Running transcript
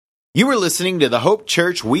You are listening to the Hope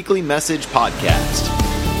Church Weekly Message Podcast.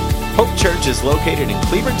 Hope Church is located in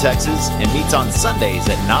Cleveland, Texas, and meets on Sundays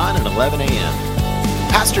at 9 and 11 a.m.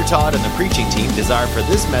 Pastor Todd and the preaching team desire for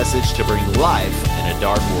this message to bring life in a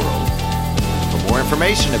dark world. For more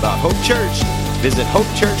information about Hope Church, visit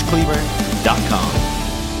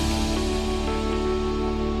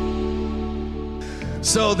hopechurchcleveland.com.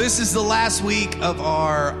 So this is the last week of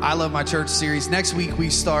our I Love My Church series. Next week we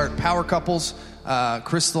start Power Couples.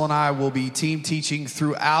 Crystal and I will be team teaching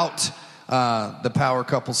throughout the Power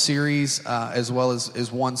Couple series, as well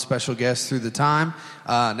as one special guest through the time.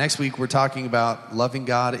 Next week we're talking about loving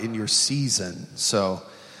God in your season. So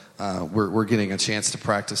we're getting a chance to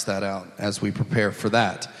practice that out as we prepare for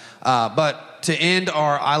that. But to end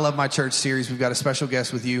our I Love My Church series, we've got a special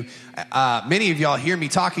guest with you. Many of y'all hear me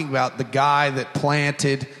talking about the guy that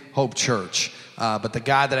planted Hope Church. But the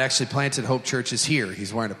guy that actually planted Hope Church is here.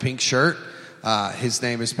 He's wearing a pink shirt. His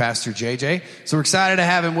name is Pastor JJ. So we're excited to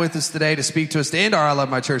have him with us today to speak to us to end our I Love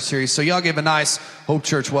My Church series. So y'all give a nice Hope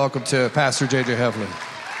Church welcome to Pastor JJ Heffley.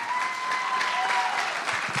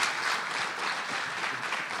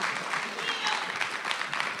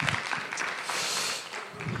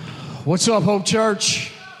 What's up, Hope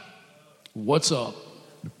Church? What's up?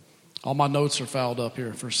 All my notes are fouled up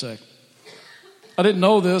here for a sec. I didn't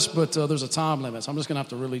know this, but there's a time limit, so I'm just going to have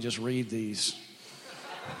to really just read these.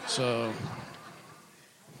 So,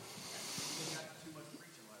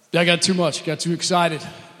 yeah, I got too much. Got too excited.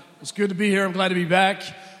 It's good to be here. I'm glad to be back.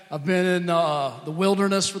 I've been in the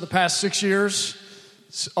wilderness for the past 6 years.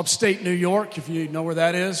 It's upstate New York, if you know where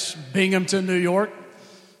that is. Binghamton, New York.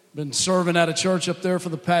 Been serving at a church up there for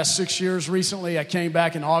the past 6 years. Recently, I came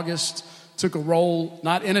back in August, took a role,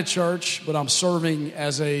 not in a church, but I'm serving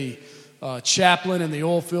as a chaplain in the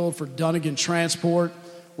oil field for Dunnigan Transport,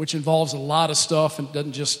 which involves a lot of stuff and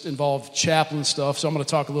doesn't just involve chaplain stuff. So I'm going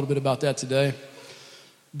to talk a little bit about that today.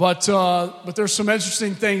 But there's some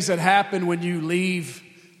interesting things that happen when you leave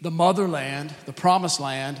the motherland, the promised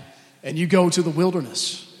land, and you go to the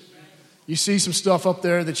wilderness. You see some stuff up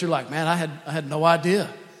there that you're like, man, I had no idea.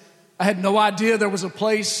 I had no idea there was a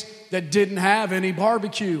place that didn't have any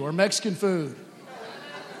barbecue or Mexican food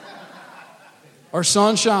or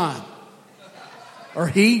sunshine or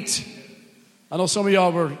heat. I know some of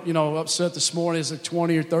y'all were, upset this morning. It's like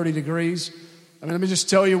 20 or 30 degrees. I mean, let me just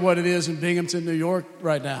tell you what it is in Binghamton, New York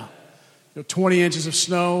right now. 20 inches of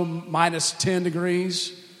snow, minus 10 degrees.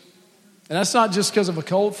 And that's not just because of a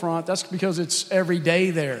cold front. That's because it's every day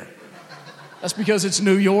there. That's because it's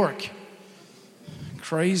New York.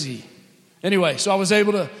 Crazy. Anyway, so I was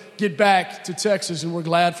able to get back to Texas, and we're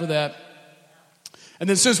glad for that. And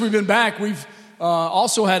then since we've been back, we've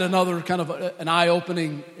also had another kind of an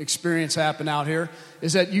eye-opening experience happen out here,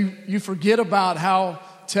 is that you forget about how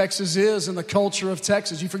Texas is and the culture of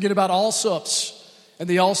Texas. You forget about Allsups and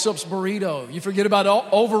the Allsups burrito. You forget about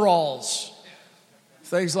overalls,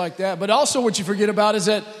 things like that. But also what you forget about is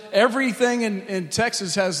that everything in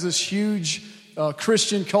Texas has this huge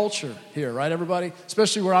Christian culture here, right, everybody?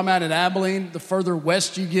 Especially where I'm at in Abilene. The further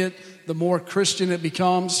west you get, the more Christian it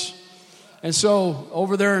becomes. And so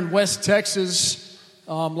over there in West Texas,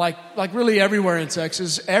 like really everywhere in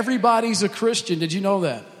Texas, everybody's a Christian. Did you know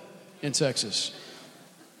that in Texas?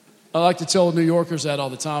 I like to tell New Yorkers that all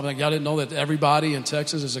the time. Like, I didn't know that everybody in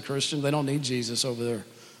Texas is a Christian. They don't need Jesus over there.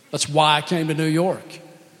 That's why I came to New York,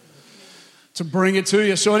 to bring it to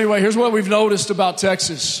you. So anyway, here's what we've noticed about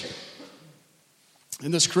Texas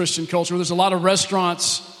in this Christian culture. There's a lot of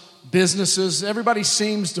restaurants, businesses. Everybody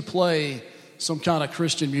seems to play some kind of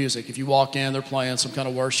Christian music. If you walk in, they're playing some kind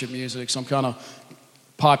of worship music, some kind of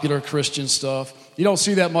popular Christian stuff. You don't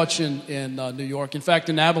see that much in New York. In fact,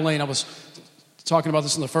 in Abilene, I was talking about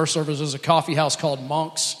this in the first service. There's a coffee house called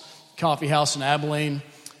Monk's Coffee House in Abilene.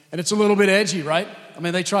 And it's a little bit edgy, right? I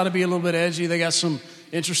mean, they try to be a little bit edgy. They got some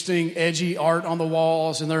interesting, edgy art on the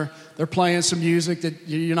walls, and they're playing some music that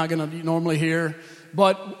you're not going to normally hear.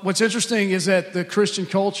 But what's interesting is that the Christian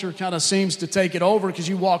culture kind of seems to take it over, because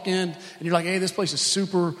you walk in and you're like, hey, this place is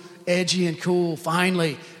super edgy and cool,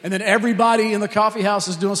 finally. And then everybody in the coffee house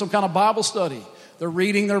is doing some kind of Bible study. They're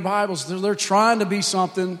reading their Bibles. They're trying to be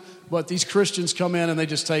something, but these Christians come in and they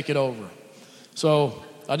just take it over. So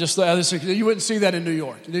I just you wouldn't see that in New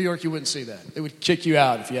York. In New York, you wouldn't see that. They would kick you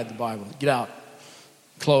out if you had the Bible. Get out.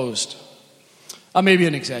 Closed. Maybe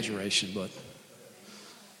an exaggeration,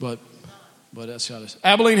 but that's how it is.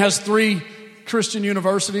 Abilene has 3 Christian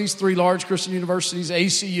universities, 3 large Christian universities.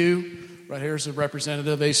 ACU, right here is a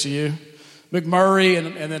representative, ACU. McMurray,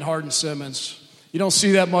 and then Hardin-Simmons. You don't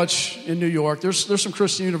see that much in New York. There's some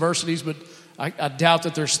Christian universities, but I doubt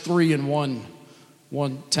that there's 3 in one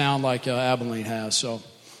town like Abilene has. So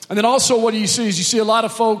And then also what you see is you see a lot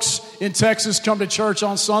of folks in Texas come to church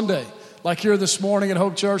on Sunday. Like here this morning at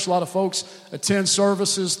Hope Church, a lot of folks attend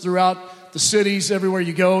services throughout the cities. Everywhere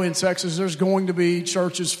you go in Texas, there's going to be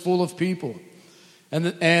churches full of people.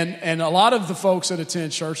 And a lot of the folks that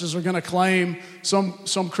attend churches are going to claim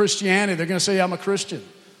some Christianity. They're going to say, I'm a Christian.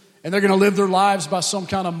 And they're going to live their lives by some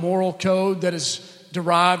kind of moral code that is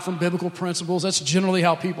derived from biblical principles. That's generally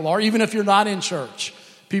how people are. Even if you're not in church,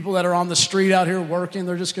 people that are on the street out here working,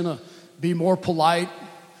 they're just going to be more polite.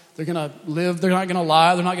 They're going to live. They're not going to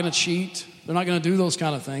lie. They're not going to cheat. They're not going to do those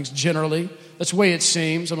kind of things, generally. That's the way it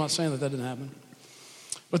seems. I'm not saying that didn't happen.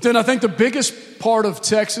 But then I think the biggest part of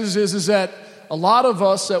Texas is that a lot of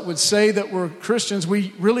us that would say that we're Christians,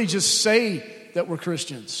 we really just say that we're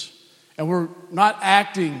Christians. And we're not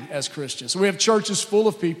acting as Christians. So we have churches full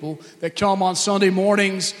of people that come on Sunday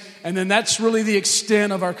mornings, and then that's really the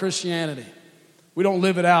extent of our Christianity. We don't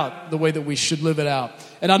live it out the way that we should live it out.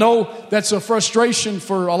 And I know that's a frustration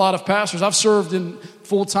for a lot of pastors. I've served in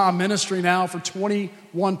full-time ministry now for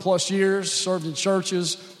 21 plus years, served in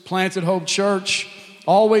churches, planted Hope Church,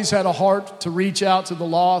 always had a heart to reach out to the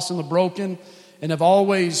lost and the broken, and have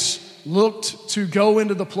always looked to go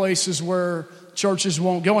into the places where churches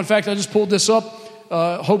won't go. In fact, I just pulled this up,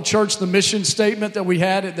 Hope Church, the mission statement that we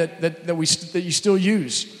had that you still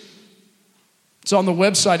use. It's on the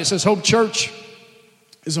website. It says, Hope Church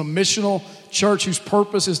is a missional church whose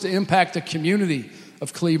purpose is to impact the community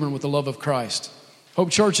of Cleveland with the love of Christ.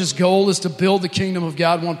 Hope Church's goal is to build the kingdom of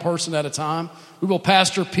God one person at a time. We will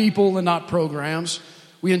pastor people and not programs.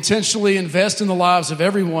 We intentionally invest in the lives of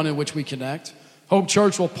everyone in which we connect. Hope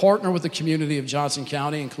Church will partner with the community of Johnson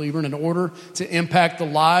County and Cleveland in order to impact the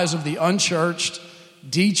lives of the unchurched,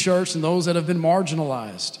 de-churched, and those that have been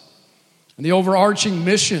marginalized. And the overarching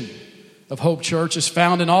mission of Hope Church is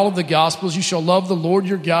found in all of the Gospels. You shall love the Lord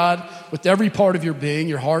your God with every part of your being,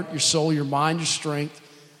 your heart, your soul, your mind, your strength.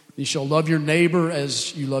 You shall love your neighbor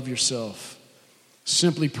as you love yourself.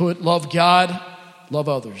 Simply put, love God, love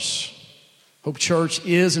others. Hope Church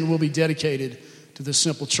is and will be dedicated to this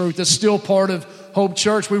simple truth. That's still part of Hope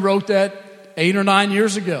Church. We wrote that 8 or 9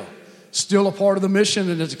 years ago. Still a part of the mission,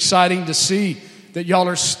 and it's exciting to see that y'all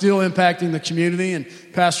are still impacting the community, and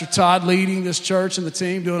Pastor Todd leading this church and the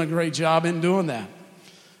team doing a great job in doing that.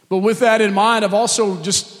 But with that in mind, I've also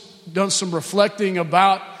just done some reflecting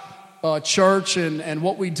about church and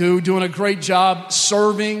what we do, doing a great job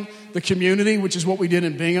serving the community, which is what we did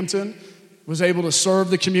in Binghamton. Was able to serve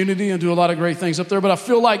the community and do a lot of great things up there. But I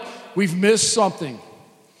feel like we've missed something.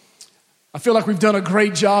 I feel like we've done a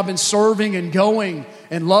great job in serving and going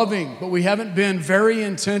and loving, but we haven't been very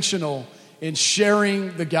intentional in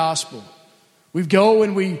sharing the gospel. We go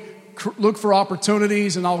and we look for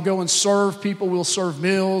opportunities, and I'll go and serve people. We'll serve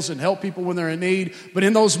meals and help people when they're in need. But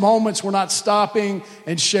in those moments, we're not stopping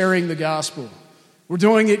and sharing the gospel. We're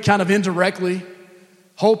doing it kind of indirectly,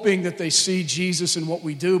 hoping that they see Jesus in what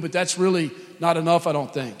we do, but that's really not enough, I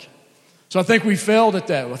don't think. So I think we failed at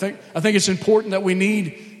that. I think it's important that we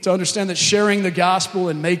need to understand that sharing the gospel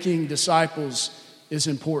and making disciples is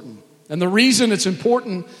important. And the reason it's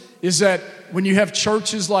important is that when you have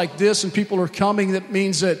churches like this and people are coming, that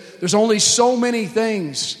means that there's only so many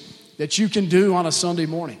things that you can do on a Sunday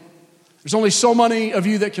morning. There's only so many of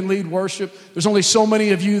you that can lead worship. There's only so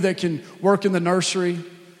many of you that can work in the nursery.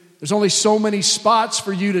 There's only so many spots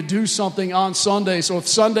for you to do something on Sunday. So if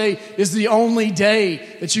Sunday is the only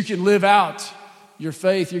day that you can live out your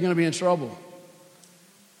faith, you're going to be in trouble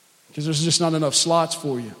because there's just not enough slots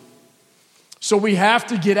for you. So we have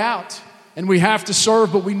to get out and we have to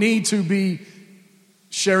serve, but we need to be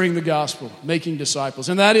sharing the gospel, making disciples.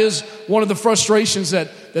 And that is one of the frustrations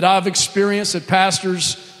that I've experienced, that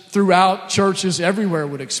pastors throughout churches everywhere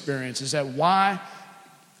would experience, is that why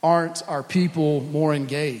aren't our people more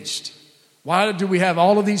engaged? Why do we have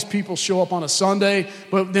all of these people show up on a Sunday,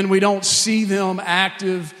 but then we don't see them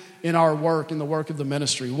active in our work, in the work of the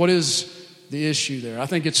ministry? What is the issue there? I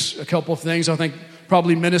think it's a couple of things. I think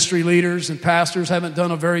probably ministry leaders and pastors haven't done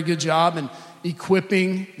a very good job in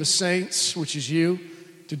equipping the saints, which is you,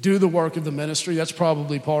 to do the work of the ministry. That's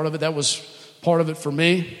probably part of it. That was part of it for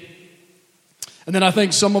me. And then I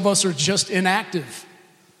think some of us are just inactive.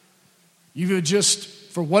 You've just,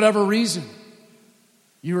 for whatever reason,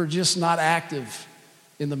 you are just not active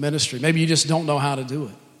in the ministry. Maybe you just don't know how to do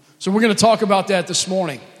it. So we're going to talk about that this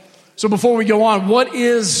morning. So before we go on, what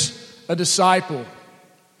is a disciple?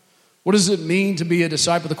 What does it mean to be a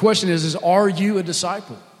disciple? The question is are you a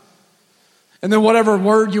disciple? And then whatever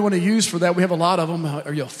word you want to use for that, we have a lot of them.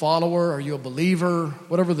 Are you a follower? Are you a believer?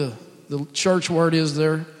 Whatever the church word is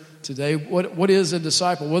there today. What is a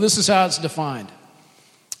disciple? Well, this is how it's defined.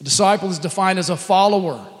 A disciple is defined as a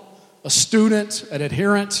follower a student, an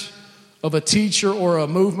adherent of a teacher or a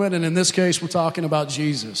movement, and in this case, we're talking about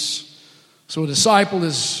Jesus. So a disciple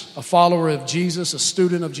is a follower of Jesus, a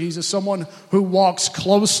student of Jesus, someone who walks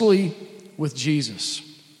closely with Jesus.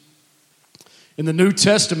 In the New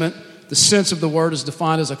Testament, the sense of the word is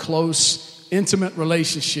defined as a close, intimate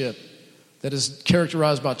relationship that is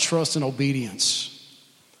characterized by trust and obedience.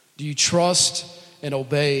 Do you trust and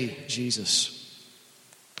obey Jesus?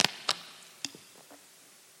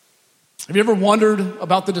 Have you ever wondered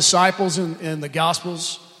about the disciples in the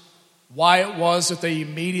Gospels? Why it was that they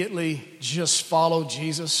immediately just followed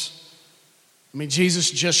Jesus? I mean,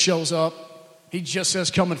 Jesus just shows up. He just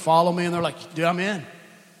says, come and follow me. And they're like, dude, I'm in.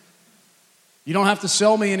 You don't have to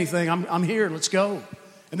sell me anything. I'm here. Let's go.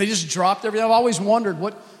 And they just dropped everything. I've always wondered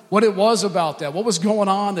what it was about that. What was going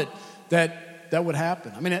on that would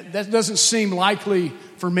happen? I mean, that doesn't seem likely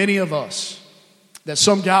for many of us. That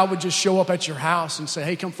some guy would just show up at your house and say,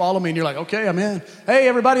 hey, come follow me. And you're like, okay, I'm in. Hey,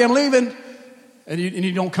 everybody, I'm leaving. And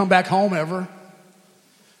you don't come back home ever.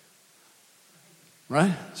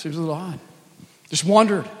 Right? Seems a little odd. Just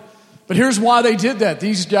wondered. But here's why they did that.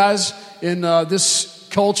 These guys in this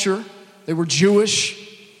culture, they were Jewish.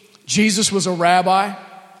 Jesus was a rabbi.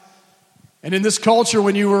 And in this culture,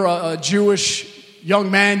 when you were a Jewish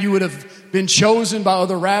young man, you would have been chosen by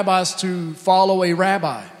other rabbis to follow a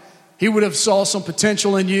rabbi. He would have saw some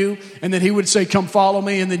potential in you, and then he would say, come follow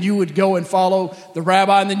me, and then you would go and follow the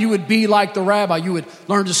rabbi, and then you would be like the rabbi. You would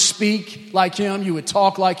learn to speak like him. You would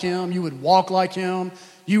talk like him. You would walk like him.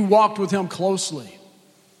 You walked with him closely.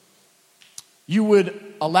 You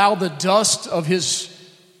would allow the dust of his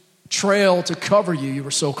trail to cover you. You were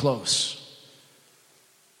so close.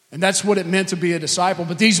 And that's what it meant to be a disciple.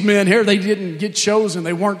 But these men here, they didn't get chosen.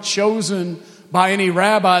 They weren't chosen by any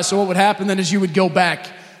rabbi. So what would happen then is you would go back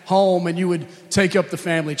home and you would take up the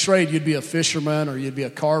family trade. You'd be a fisherman or you'd be a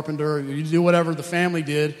carpenter. Or you'd do whatever the family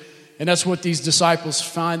did. And that's what these disciples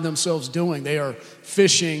find themselves doing. They are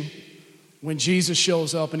fishing when Jesus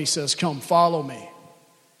shows up and he says, come follow me.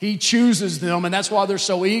 He chooses them, and that's why they're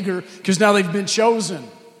so eager, because now they've been chosen.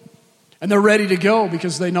 And they're ready to go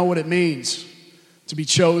because they know what it means to be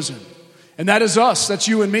chosen. And that is us. That's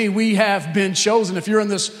you and me. We have been chosen. If you're in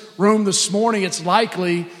this room this morning, it's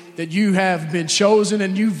likely that you have been chosen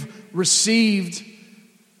and you've received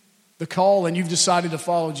the call and you've decided to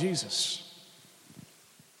follow Jesus.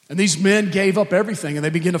 And these men gave up everything and they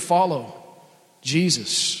began to follow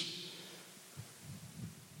Jesus.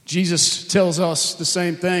 Jesus tells us the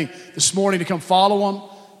same thing this morning, to come follow him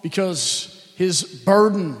because his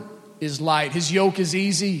burden is light. His yoke is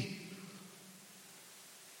easy.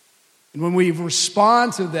 And when we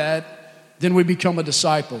respond to that, then we become a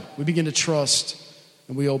disciple. We begin to trust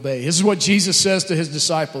and we obey. This is what Jesus says to his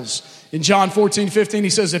disciples. In John 14:15, he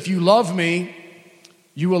says, if you love me,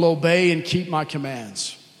 you will obey and keep my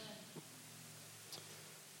commands.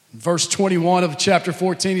 In verse 21 of chapter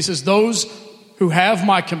 14, he says, those who have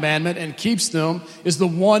my commandment and keeps them is the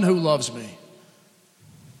one who loves me.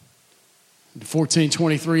 In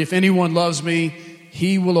 14:23, if anyone loves me,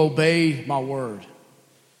 he will obey my word.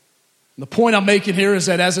 And the point I'm making here is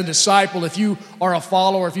that as a disciple, if you are a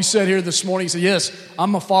follower, if you sat here this morning and say, yes,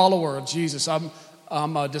 I'm a follower of Jesus,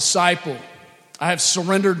 I'm a disciple, I have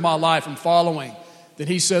surrendered my life, I'm following, then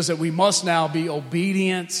he says that we must now be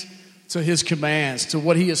obedient to his commands, to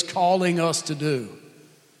what he is calling us to do.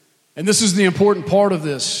 And this is the important part of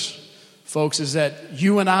this, folks, is that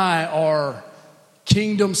you and I are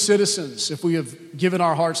kingdom citizens if we have given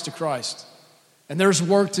our hearts to Christ. And there's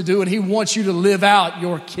work to do, and he wants you to live out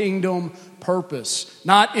your kingdom purpose.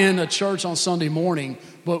 Not in a church on Sunday morning,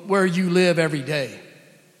 but where you live every day.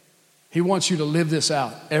 He wants you to live this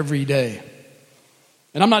out every day.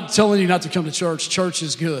 And I'm not telling you not to come to church. Church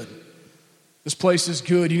is good. This place is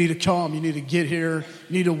good. You need to come. You need to get here.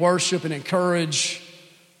 You need to worship and encourage.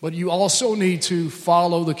 But you also need to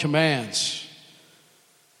follow the commands.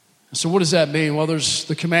 So what does that mean? Well, there's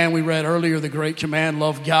the command we read earlier, the great command,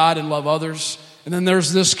 love God and love others. And then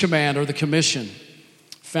there's this command, or the commission,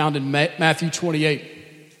 found in Matthew 28.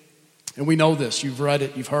 And we know this. You've read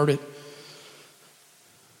it. You've heard it.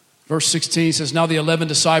 Verse 16 says, now the 11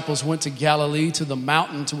 disciples went to Galilee, to the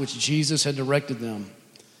mountain to which Jesus had directed them.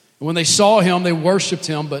 And when they saw him, they worshiped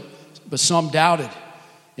him, but some doubted.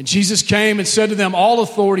 And Jesus came and said to them, all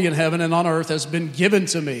authority in heaven and on earth has been given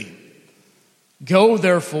to me. Go,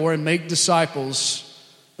 therefore, and make disciples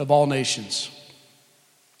of all nations,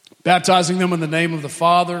 baptizing them in the name of the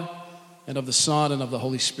Father and of the Son and of the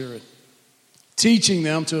Holy Spirit, teaching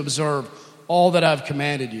them to observe all that I've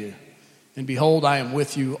commanded you. And behold, I am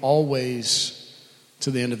with you always to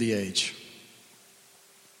the end of the age.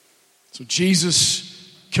 So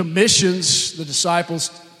Jesus commissions the disciples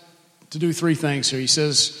to do three things here. He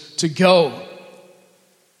says to go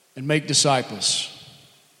and make disciples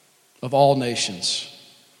of all nations.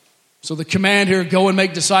 So the command here, go and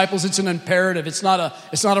make disciples, it's an imperative. It's not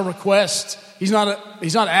a request. He's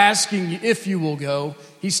not asking you if you will go.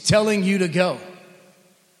 He's telling you to go.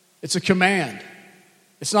 It's a command.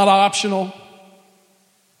 It's not optional.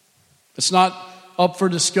 It's not up for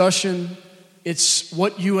discussion. It's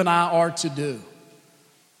what you and I are to do.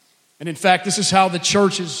 And in fact, this is how the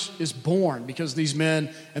church is born, because these men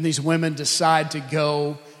and these women decide to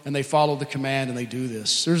go and they follow the command and they do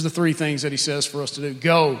this. There's the three things that he says for us to do.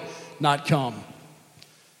 Go, not come.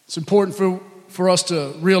 It's important for us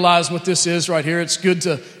to realize what this is right here. It's good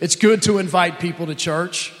to invite people to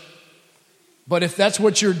church. But if that's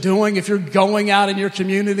what you're doing, if you're going out in your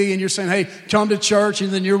community and you're saying, hey, come to church, and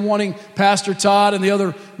then you're wanting Pastor Todd and the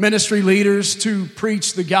other ministry leaders to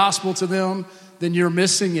preach the gospel to them, then you're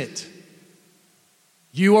missing it.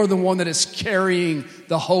 You are the one that is carrying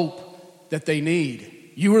the hope that they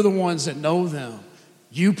need. You are the ones that know them.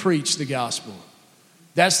 You preach the gospel.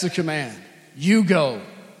 That's the command. You go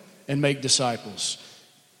and make disciples.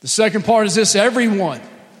 The second part is this: everyone,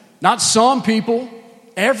 not some people,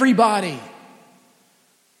 everybody.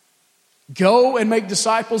 Go and make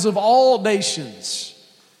disciples of all nations.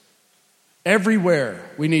 Everywhere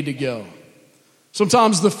we need to go.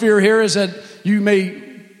 Sometimes the fear here is that you may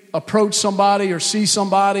approach somebody or see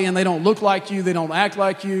somebody and they don't look like you, they don't act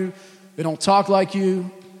like you, they don't talk like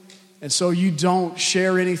you, and so you don't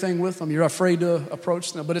share anything with them. You're afraid to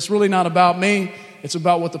approach them. But it's really not about me. It's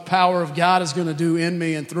about what the power of God is going to do in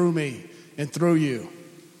me and through you.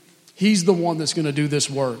 He's the one that's going to do this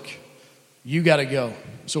work. You got to go.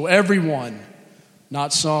 So everyone,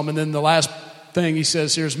 not some. And then the last thing he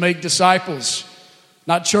says here is make disciples.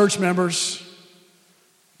 Not church members,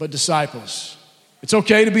 but disciples. It's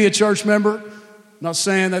okay to be a church member. I'm not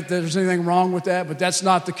saying that there's anything wrong with that, but that's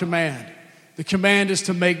not the command. The command is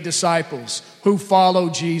to make disciples who follow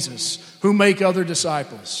Jesus, who make other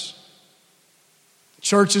disciples.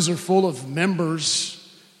 Churches are full of members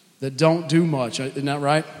that don't do much. Isn't that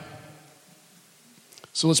right?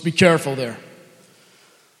 So let's be careful there.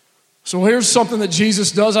 So here's something that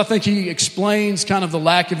Jesus does. I think he explains kind of the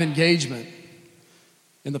lack of engagement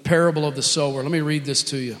in the parable of the sower. Let me read this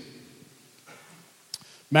to you.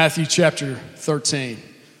 Matthew chapter 13.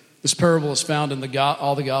 This parable is found in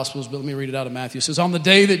all the Gospels, but let me read it out of Matthew. It says, on the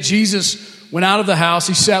day that Jesus went out of the house,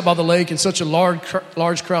 he sat by the lake, and such a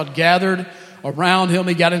large crowd gathered around him.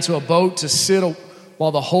 He got into a boat to sit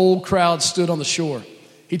while the whole crowd stood on the shore.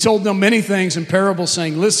 He told them many things in parables,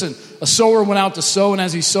 saying, listen, a sower went out to sow, and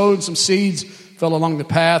as he sowed, some seeds fell along the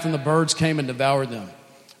path, and the birds came and devoured them.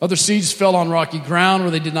 Other seeds fell on rocky ground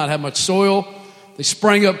where they did not have much soil. They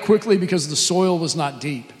sprang up quickly because the soil was not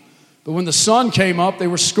deep. But when the sun came up, they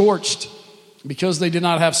were scorched. Because they did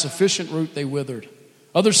not have sufficient root, they withered.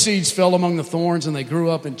 Other seeds fell among the thorns, and they grew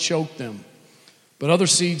up and choked them. But other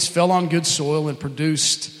seeds fell on good soil and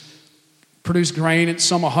produced grain,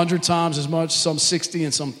 some 100 times as much, some 60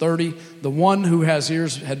 and some 30. The one who has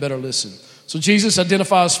ears had better listen. So Jesus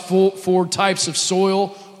identifies four types of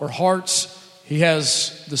soil or hearts. He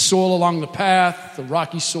has the soil along the path, the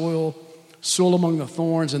rocky soil, soil among the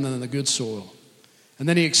thorns, and then the good soil. And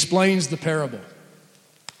then he explains the parable.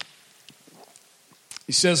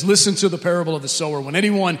 He says, listen to the parable of the sower. When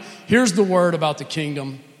anyone hears the word about the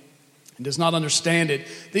kingdom and does not understand it,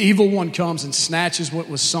 the evil one comes and snatches what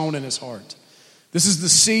was sown in his heart. This is the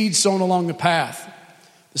seed sown along the path.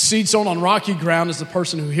 The seed sown on rocky ground is the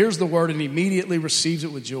person who hears the word and immediately receives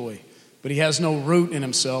it with joy. But he has no root in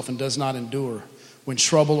himself and does not endure. When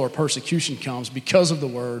trouble or persecution comes because of the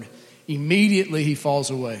word, immediately he falls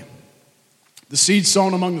away. The seed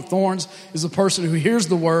sown among the thorns is the person who hears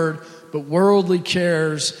the word, but worldly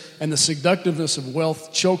cares and the seductiveness of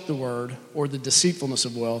wealth choke the word, or the deceitfulness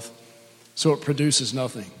of wealth, so it produces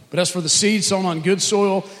nothing. But as for the seed sown on good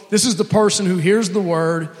soil, this is the person who hears the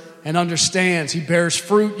word and understands. He bears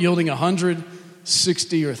fruit yielding 100,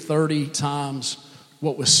 60, or 30 times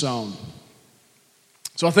what was sown.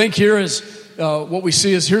 So I think here is what we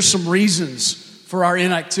see is here's some reasons for our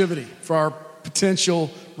inactivity, for our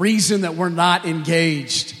potential reason that we're not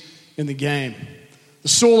engaged in the game. The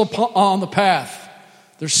soil on the path.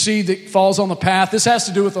 There's seed that falls on the path. This has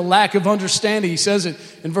to do with a lack of understanding. He says it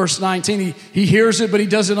in verse 19. He hears it, but he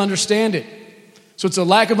doesn't understand it. So it's a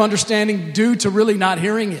lack of understanding due to really not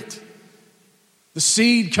hearing it. The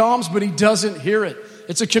seed comes, but he doesn't hear it.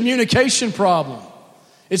 It's a communication problem.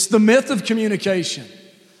 It's the myth of communication.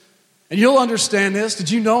 And you'll understand this. Did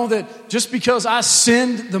you know that just because I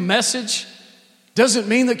send the message doesn't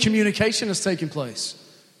mean that communication is taking place?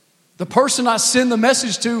 The person I send the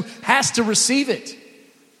message to has to receive it,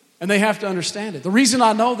 and they have to understand it. The reason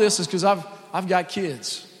I know this is because I've got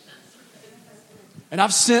kids. And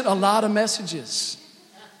I've sent a lot of messages.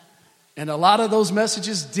 And a lot of those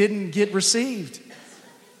messages didn't get received.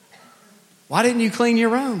 Why didn't you clean your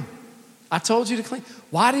room? I told you to clean.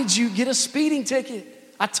 Why did you get a speeding ticket?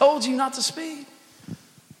 I told you not to speed.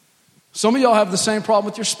 Some of y'all have the same problem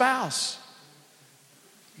with your spouse.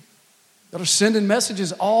 That are sending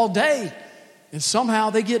messages all day, and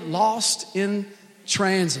somehow they get lost in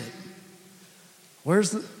transit. Where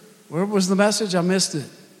was the message? I missed it.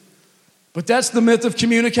 But that's the myth of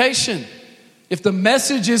communication. If the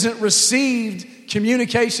message isn't received,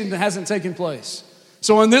 communication hasn't taken place.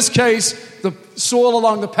 So in this case, the soil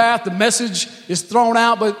along the path, the message is thrown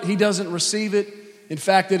out, but he doesn't receive it. In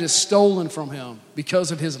fact, it is stolen from him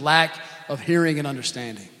because of his lack of hearing and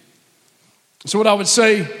understanding. So what I would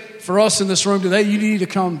say for us in this room today, you need to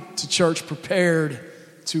come to church prepared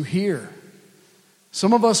to hear.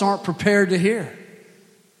 Some of us aren't prepared to hear.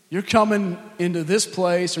 You're coming into this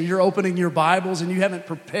place or you're opening your Bibles and you haven't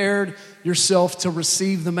prepared yourself to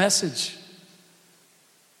receive the message.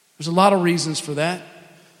 There's a lot of reasons for that.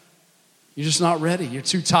 You're just not ready. You're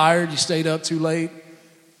too tired. You stayed up too late.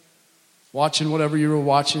 Watching whatever you were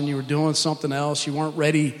watching. You were doing something else. You weren't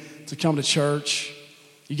ready to come to church.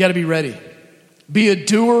 You got to be ready. Be a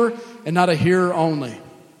doer and not a hearer only.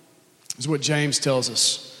 Is what James tells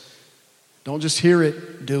us. Don't just hear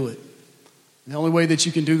it, do it. And the only way that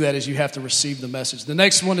you can do that is you have to receive the message. The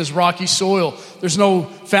next one is rocky soil. There's no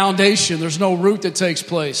foundation. There's no root that takes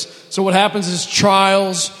place. So what happens is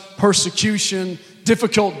trials, persecution,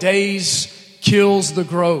 difficult days kills the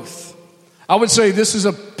growth. I would say this is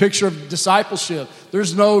a picture of discipleship.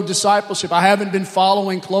 There's no discipleship. I haven't been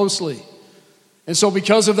following closely. And so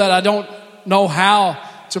because of that, I don't know how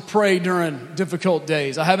to pray during difficult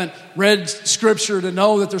days. I haven't read scripture to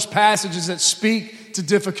know that there's passages that speak to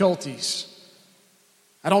difficulties.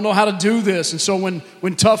 I don't know how to do this. And so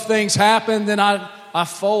when tough things happen, then I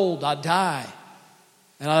fold, I die,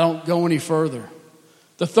 and I don't go any further.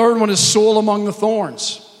 The third one is soil among the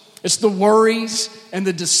thorns. It's the worries and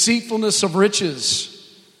the deceitfulness of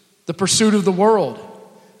riches, the pursuit of the world,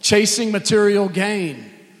 chasing material gain.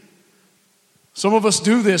 Some of us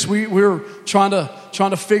do this. We're trying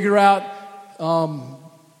to figure out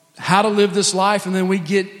how to live this life, and then we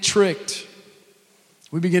get tricked.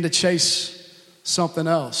 We begin to chase something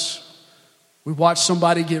else. We watch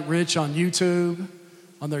somebody get rich on YouTube,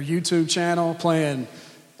 on their YouTube channel, playing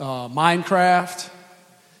Minecraft.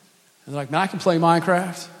 And they're like, man, I can play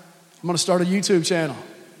Minecraft. I'm going to start a YouTube channel.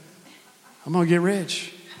 I'm going to get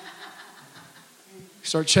rich.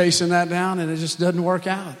 Start chasing that down, and it just doesn't work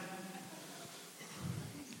out.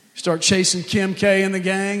 Start chasing Kim K and the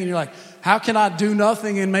gang, and you're like, how can I do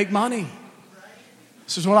nothing and make money?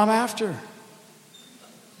 This is what I'm after.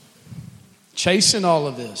 Chasing all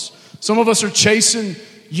of this. Some of us are chasing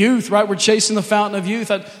youth, right? We're chasing the fountain of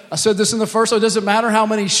youth. I said this in the first, it doesn't matter how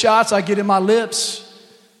many shots I get in my lips.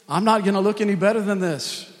 I'm not going to look any better than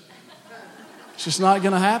this. It's just not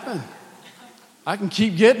going to happen. I can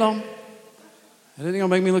keep getting them. It ain't going to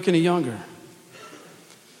make me look any younger.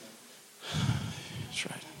 That's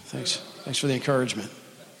right. Thanks for the encouragement.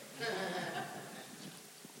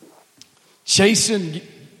 Chasing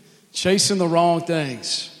the wrong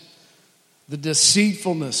things. The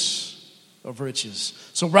deceitfulness of riches.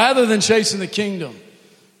 So rather than chasing the kingdom,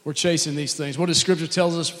 we're chasing these things. What does Scripture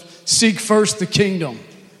tells us? Seek first the kingdom,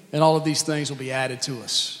 and all of these things will be added to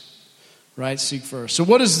us. Right? Seek first. So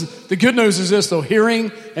what is the good news is this, though.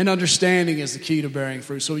 Hearing and understanding is the key to bearing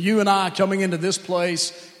fruit. So you and I coming into this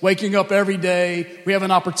place, waking up every day, we have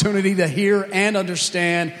an opportunity to hear and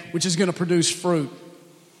understand, which is going to produce fruit.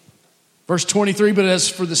 Verse 23, but as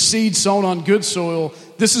for the seed sown on good soil,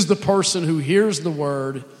 this is the person who hears the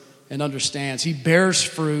word and understands. He bears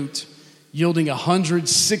fruit, yielding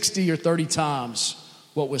 160 or 30 times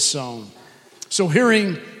what was sown. So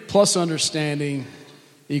hearing plus understanding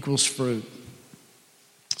equals fruit.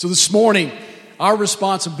 So this morning, our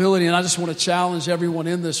responsibility, and I just want to challenge everyone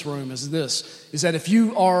in this room, is that if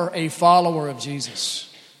you are a follower of Jesus,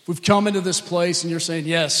 if we've come into this place and you're saying,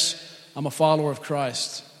 yes, I'm a follower of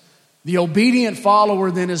Christ, the obedient follower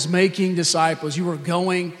then is making disciples. You are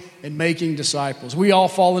going and making disciples. We all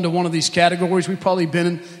fall into one of these categories. We've probably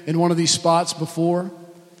been in one of these spots before.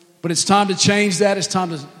 But it's time to change that. It's time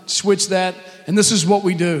to switch that. And this is what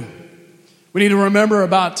we do. We need to remember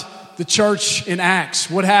about the church in Acts.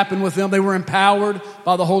 What happened with them? They were empowered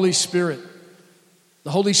by the Holy Spirit.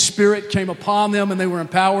 The Holy Spirit came upon them and they were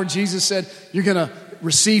empowered. Jesus said, you're going to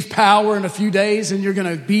receive power in a few days and you're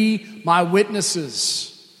going to be my witnesses.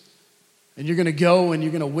 And you're going to go and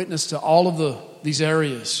you're going to witness to all of these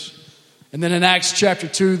areas. And then in Acts chapter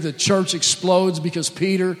 2, the church explodes because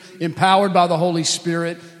Peter, empowered by the Holy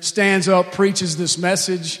Spirit, stands up, preaches this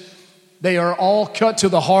message. They are all cut to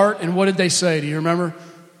the heart. And what did they say? Do you remember?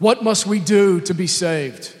 What must we do to be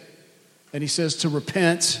saved? And he says to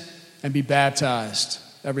repent and be baptized,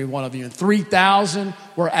 every one of you. And 3,000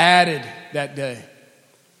 were added that day.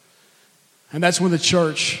 And that's when the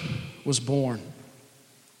church was born.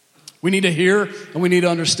 We need to hear and we need to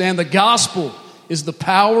understand the gospel is the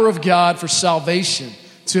power of God for salvation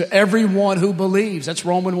to everyone who believes. That's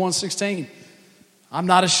Romans 1:16. I'm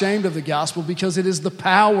not ashamed of the gospel because it is the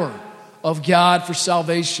power of God for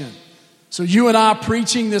salvation. So you and I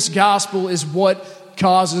preaching this gospel is what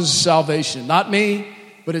causes salvation. Not me,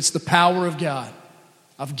 but it's the power of God.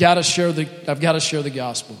 I've got to share the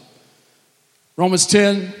gospel. Romans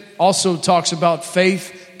 10 also talks about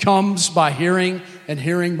faith comes by hearing, and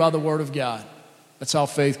hearing by the word of God. That's how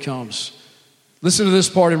faith comes. Listen to this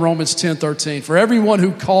part in Romans 10:13. For everyone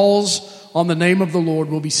who calls on the name of the Lord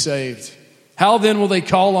will be saved. How then will they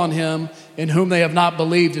call on him in whom they have not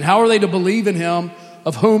believed? And how are they to believe in him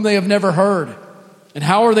of whom they have never heard? And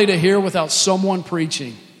how are they to hear without someone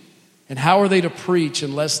preaching? And how are they to preach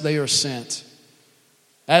unless they are sent?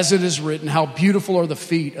 As it is written, how beautiful are the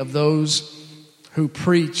feet of those who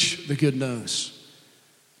preach the good news.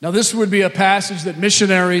 Now, this would be a passage that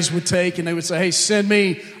missionaries would take and they would say, hey, send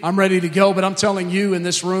me, I'm ready to go. But I'm telling you in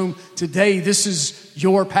this room today, this is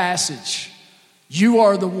your passage. You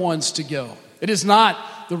are the ones to go. It is not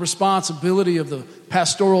the responsibility of the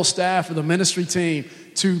pastoral staff or the ministry team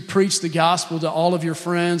to preach the gospel to all of your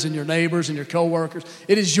friends and your neighbors and your coworkers.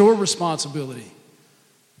 It is your responsibility.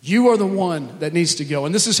 You are the one that needs to go.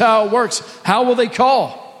 And this is how it works. How will they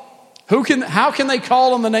call? How can they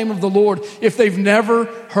call on the name of the Lord if they've never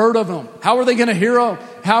heard of him? How are they going to hear him?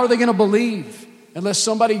 How are they going to believe unless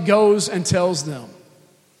somebody goes and tells them?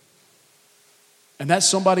 And that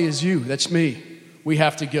somebody is you. That's me. We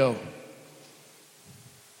have to go.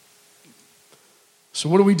 So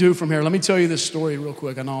what do we do from here? Let me tell you this story real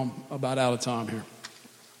quick. I know I'm about out of time here.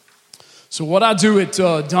 So what I do at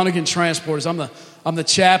Dunnigan Transport is I'm the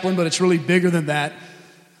chaplain, but it's really bigger than that.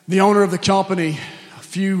 The owner of the company, a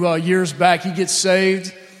few years back, he gets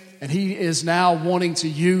saved, and he is now wanting to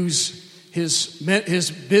use his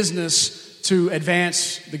business to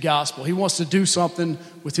advance the gospel. He wants to do something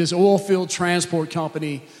with his oil field transport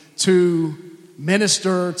company to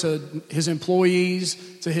minister to his employees,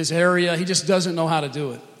 to his area. He just doesn't know how to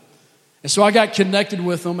do it. And so I got connected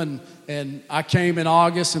with him, and I came in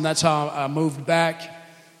August, and that's how I moved back.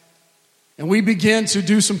 And we began to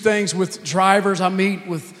do some things with drivers. I meet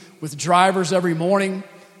with drivers every morning.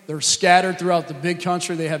 They're scattered throughout the big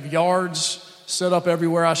country. They have yards set up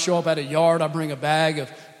everywhere. I show up at a yard. I bring a bag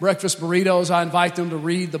of breakfast burritos. I invite them to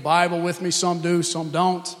read the Bible with me. Some do, some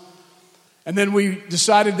don't. And then we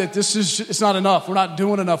decided that it's not enough. We're not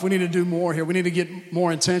doing enough. We need to do more here. We need to get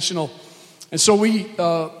more intentional. And so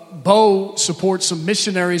Bo supports some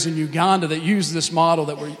missionaries in Uganda that use this model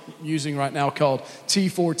that we're using right now called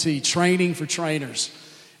T4T, Training for Trainers.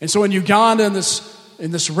 And so in Uganda, in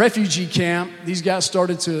this refugee camp, these guys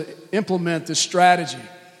started to implement this strategy.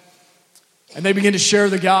 And they began to share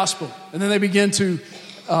the gospel. And then they began to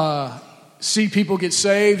see people get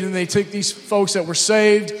saved. And they took these folks that were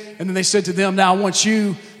saved, and then they said to them, now I want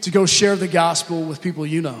you to go share the gospel with people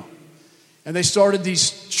you know. And they started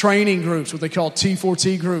these training groups, what they call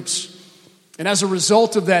T4T groups. And as a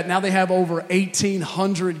result of that, now they have over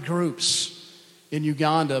 1,800 groups in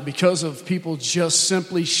Uganda because of people just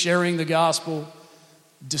simply sharing the gospel,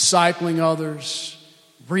 discipling others,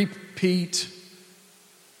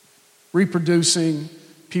 reproducing,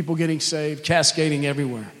 people getting saved, cascading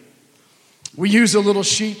everywhere. We use a little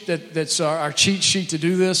sheet that's our cheat sheet to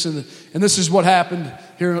do this, and this is what happened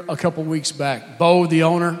here a couple weeks back. Bo, the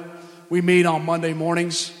owner, we meet on Monday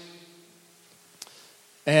mornings,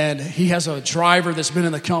 and he has a driver that's been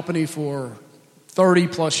in the company for 30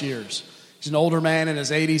 plus years. He's an older man in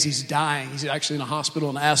his 80s. He's dying. He's actually in a hospital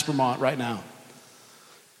in Aspermont right now.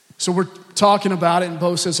 So we're talking about it, and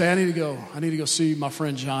Bo says, hey, I need to go see my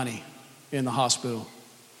friend Johnny in the hospital.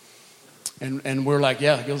 And we're like,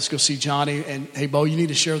 yeah, let's go see Johnny. And hey, Bo, you need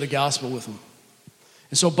to share the gospel with him.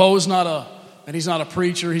 And so Bo's he's not a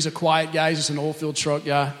preacher. He's a quiet guy. He's just an oil field truck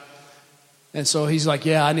guy. And so he's like,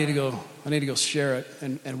 yeah, I need to go share it.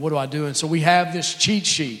 And what do I do? And so we have this cheat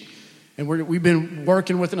sheet. And we've been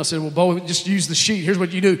working with it. And I said, well, Bo, just use the sheet. Here's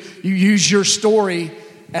what you do. You use your story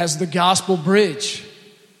as the gospel bridge.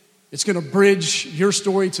 It's going to bridge your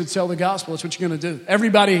story to tell the gospel. That's what you're going to do.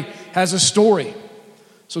 Everybody has a story.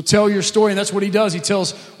 So tell your story, and that's what he does. He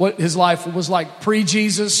tells what his life was like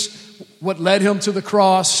pre-Jesus, what led him to the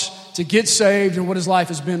cross, to get saved, and what his life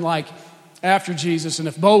has been like after Jesus. And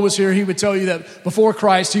if Bo was here, he would tell you that before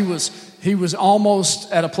Christ, he was almost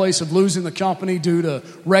at a place of losing the company due to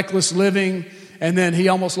reckless living. And then he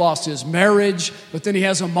almost lost his marriage. But then he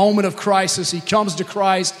has a moment of crisis. He comes to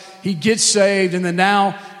Christ. He gets saved. And then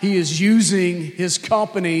now he is using his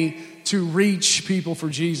company to reach people for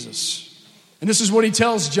Jesus. And this is what he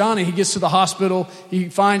tells Johnny. He gets to the hospital. He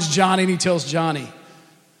finds Johnny and he tells Johnny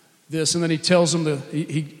this. And then he tells him,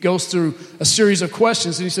 he goes through a series of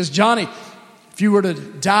questions. And he says, Johnny, if you were to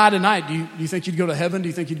die tonight, do you think you'd go to heaven? Do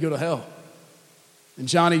you think you'd go to hell? And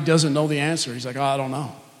Johnny doesn't know the answer. He's like, I don't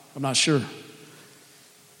know. I'm not sure. And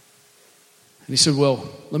he said, well,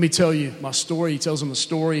 let me tell you my story. He tells him the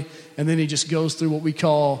story, and then he just goes through what we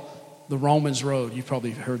call the Romans Road. You've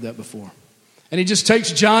probably heard that before. And he just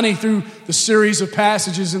takes Johnny through the series of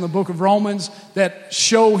passages in the book of Romans that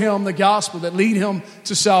show him the gospel, that lead him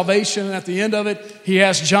to salvation. And at the end of it, he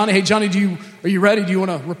asks Johnny, hey, Johnny, are you ready? Do you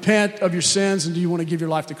want to repent of your sins, and do you want to give your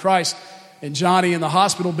life to Christ? And Johnny in the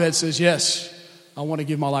hospital bed says, yes, I want to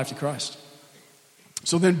give my life to Christ.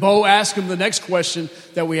 So then Bo asked him the next question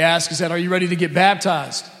that we ask is that, are you ready to get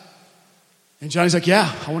baptized? And Johnny's like,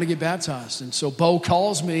 yeah, I want to get baptized. And so Bo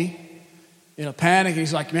calls me in a panic. And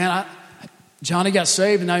he's like, man, Johnny got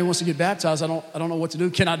saved and now he wants to get baptized. I don't know what to do.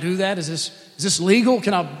 Can I do that? Is this legal?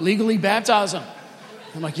 Can I legally baptize him?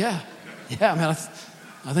 I'm like, yeah, man,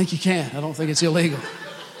 I think you can. I don't think it's illegal.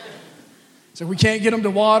 So we can't get him to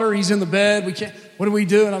water. He's in the bed. We can't. What do we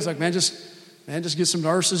do? And I was like, man, just get some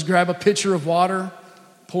nurses, grab a pitcher of water,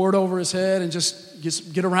 pour it over his head, and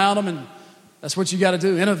just get around him. And that's what you got to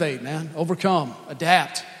do. Innovate, man. Overcome.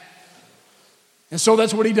 Adapt. And so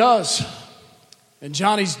that's what he does. And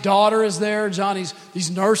Johnny's daughter is there.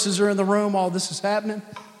 These nurses are in the room. All this is happening.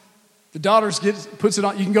 The daughter puts it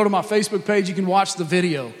on. You can go to my Facebook page. You can watch the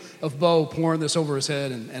video of Bo pouring this over his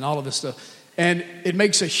head and all of this stuff. And it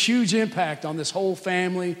makes a huge impact on this whole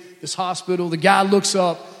family, this hospital. The guy looks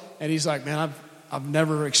up and he's like, man, I've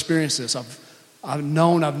never experienced this. I've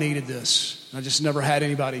known I've needed this. I just never had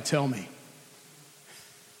anybody tell me.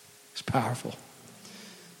 It's powerful.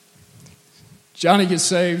 Johnny gets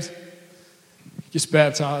saved, gets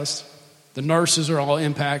baptized. The nurses are all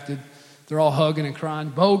impacted. They're all hugging and crying.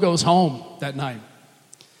 Bo goes home that night.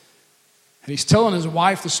 And he's telling his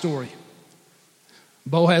wife the story.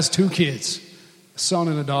 Bo has 2 kids, a son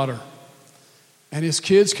and a daughter. And his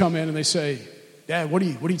kids come in and they say, Dad, what are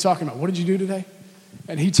you talking about? What did you do today?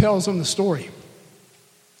 And he tells them the story.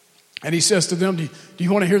 And he says to them, do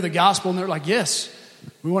you want to hear the gospel? And they're like, yes,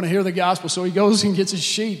 we want to hear the gospel. So he goes and gets his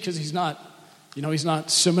sheet because he's not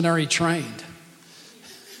seminary trained.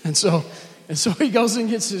 And so he goes and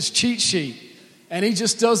gets his cheat sheet. And he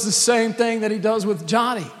just does the same thing that he does with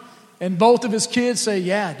Johnny. And both of his kids say,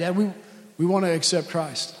 yeah, Dad, we want to accept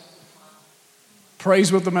Christ.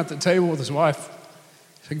 Prays with them at the table with his wife.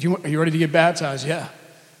 He's like, are you ready to get baptized? Yeah,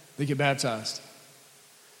 they get baptized.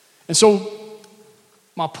 And so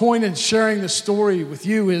my point in sharing this story with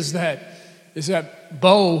you is that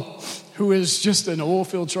Bo, who is just an oil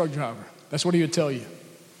field truck driver, that's what he would tell you.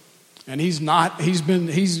 And he's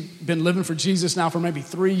been living for Jesus now for maybe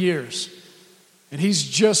 3 years. And he's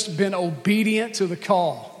just been obedient to the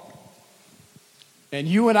call. And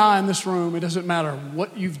you and I in this room, it doesn't matter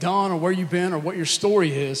what you've done or where you've been or what your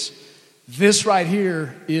story is, this right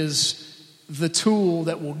here is the tool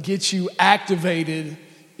that will get you activated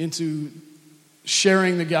into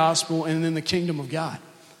sharing the gospel and in the kingdom of God.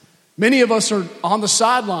 Many of us are on the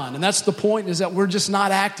sideline, and that's the point, is that we're just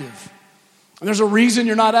not active. And there's a reason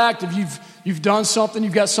you're not active. You've done something,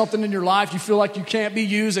 you've got something in your life, you feel like you can't be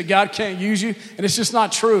used, that God can't use you, and it's just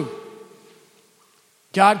not true.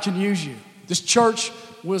 God can use you. This church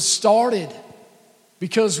was started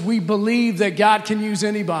because we believe that God can use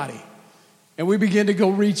anybody. And we began to go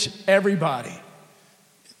reach everybody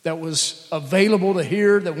that was available to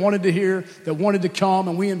hear, that wanted to come,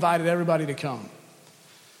 and we invited everybody to come.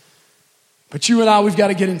 But you and I, we've got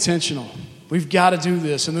to get intentional. We've got to do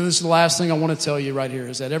this. And then this is the last thing I want to tell you right here,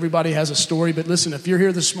 is that everybody has a story. But listen, if you're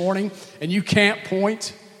here this morning and you can't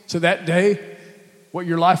point to that day, what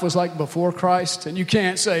your life was like before Christ, and you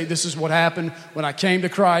can't say, this is what happened when I came to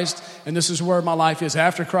Christ, and this is where my life is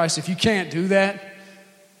after Christ. If you can't do that,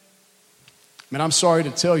 man, I'm sorry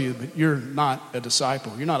to tell you, but you're not a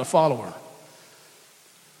disciple. You're not a follower.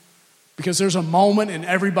 Because there's a moment in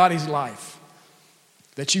everybody's life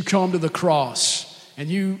that you come to the cross and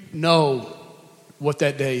you know what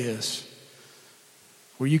that day is.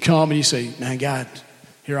 Where you come and you say, man, God,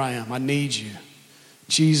 here I am. I need you.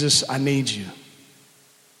 Jesus, I need you.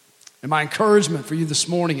 And my encouragement for you this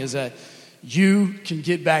morning is that you can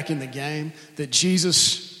get back in the game, that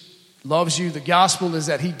Jesus loves you. The gospel is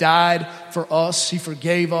that he died for us. He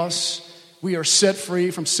forgave us. We are set free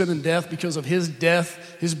from sin and death because of his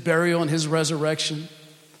death, his burial, and his resurrection.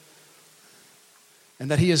 And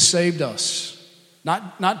that he has saved us.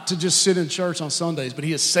 Not to just sit in church on Sundays, but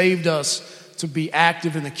he has saved us to be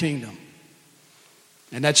active in the kingdom.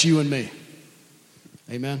 And that's you and me.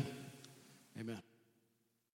 Amen. Amen.